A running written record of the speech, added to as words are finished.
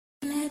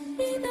Let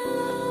me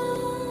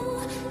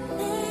know,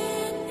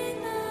 let me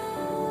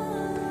know.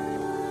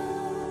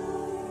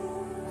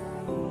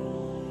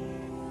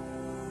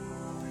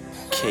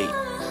 KiD.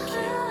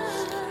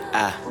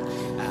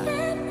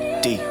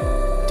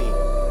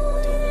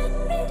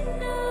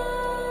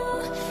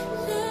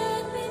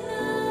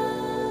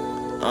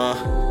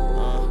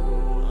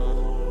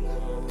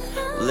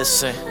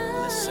 Listen.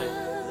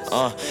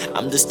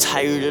 I'm just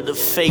tired of the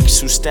fakes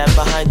who stab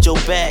behind your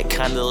back,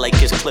 kinda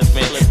like it's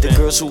clipping. The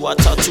girls who I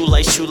talk to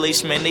like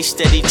shoelace, man, they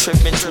steady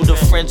tripping. To the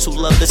friends who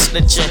love the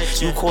snitching,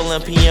 you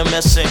callin'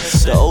 PMSing.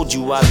 The old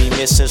you I be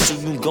missing, so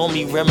you gon'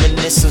 be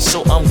reminiscing.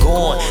 So I'm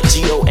gone,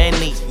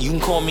 G-O-N-E, you can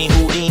call me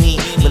Houdini.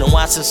 Been a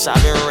while since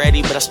I've been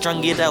ready, but I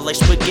strung it out like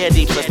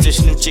spaghetti. Plus this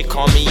new chick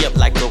call me up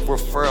like a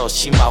referral,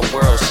 she my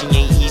world. She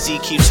ain't easy,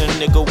 keeps a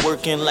nigga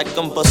working like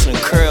I'm bustin'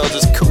 curls.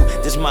 It's cool,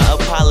 this my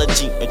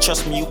apology, and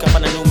trust me, you can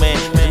find a new man.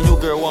 New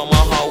girl want my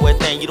hardware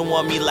thing, you don't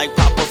want me like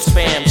pop-up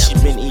spam. She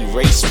been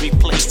erased,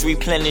 replaced,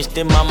 replenished,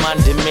 then my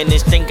mind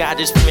diminished. Thank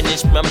God it's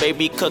finished, my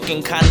baby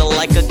cooking kinda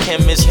like a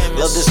chemist.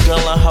 Love this girl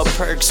and her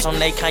perks, on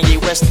that Kanye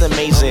West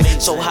amazing.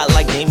 So hot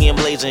like Damian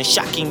blazing,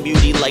 shocking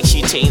beauty like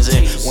she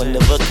tasing. One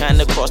of a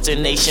kind across the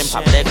nation,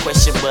 pop that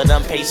question but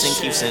I'm pacing.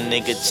 Keeps a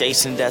nigga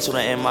chasing, that's when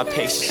I end my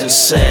patience. And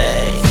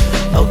say,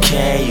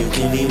 okay, you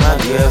can be my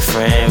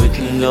girlfriend, we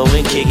can go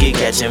and kick it,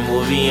 catch a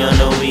movie on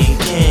the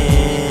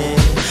weekend.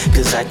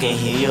 Cause I can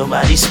hear your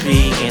body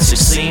speaking,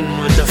 succeeding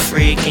with a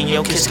freak, and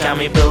your kiss got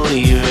me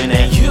believing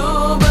that you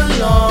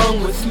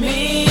belong with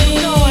me.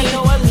 You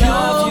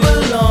belong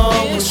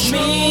with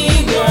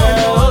me,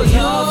 girl.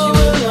 You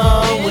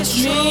belong with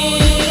me.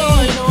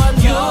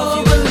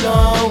 You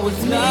belong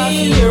with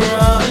me. You're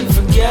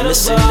unforgettable.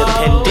 Miss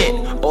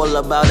Independent, all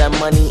about that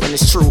money, and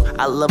it's true.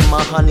 I love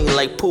my honey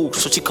like poo,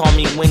 so she call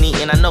me Winnie.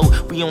 And I know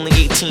we only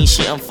 18,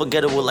 she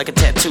unforgettable like a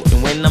tattoo.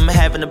 And when I'm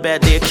having a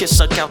bad day, a kiss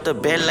suck out the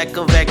bed like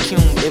a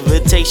vacuum.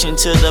 Invitation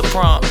to the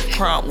prompt,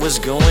 what's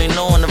going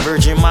on? The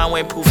virgin mind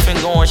went poof and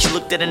gone. She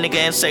looked at a nigga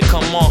and said,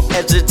 come on.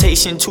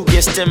 Hesitation to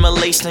get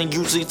stimulation,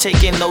 usually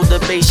taking no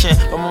debation,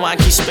 but my mind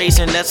keeps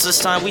spacing, that's a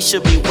sign we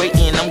should be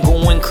waiting. I'm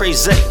going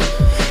crazy.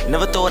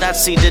 Never thought I'd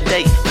see the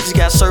day. Just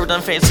got served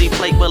on fancy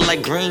plate, but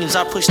like greens,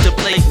 I pushed the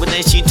plate. But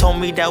then she told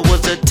me that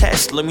was a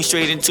test. Looked me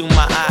straight into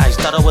my eyes.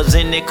 Thought I was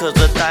in it cause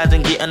the thighs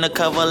and get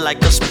undercover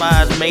like a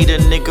spy. Made a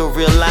nigga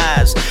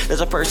realize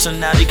there's a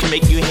personality can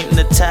make you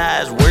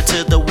hypnotized. Word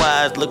to the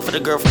wise, look for the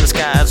girl from the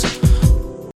skies.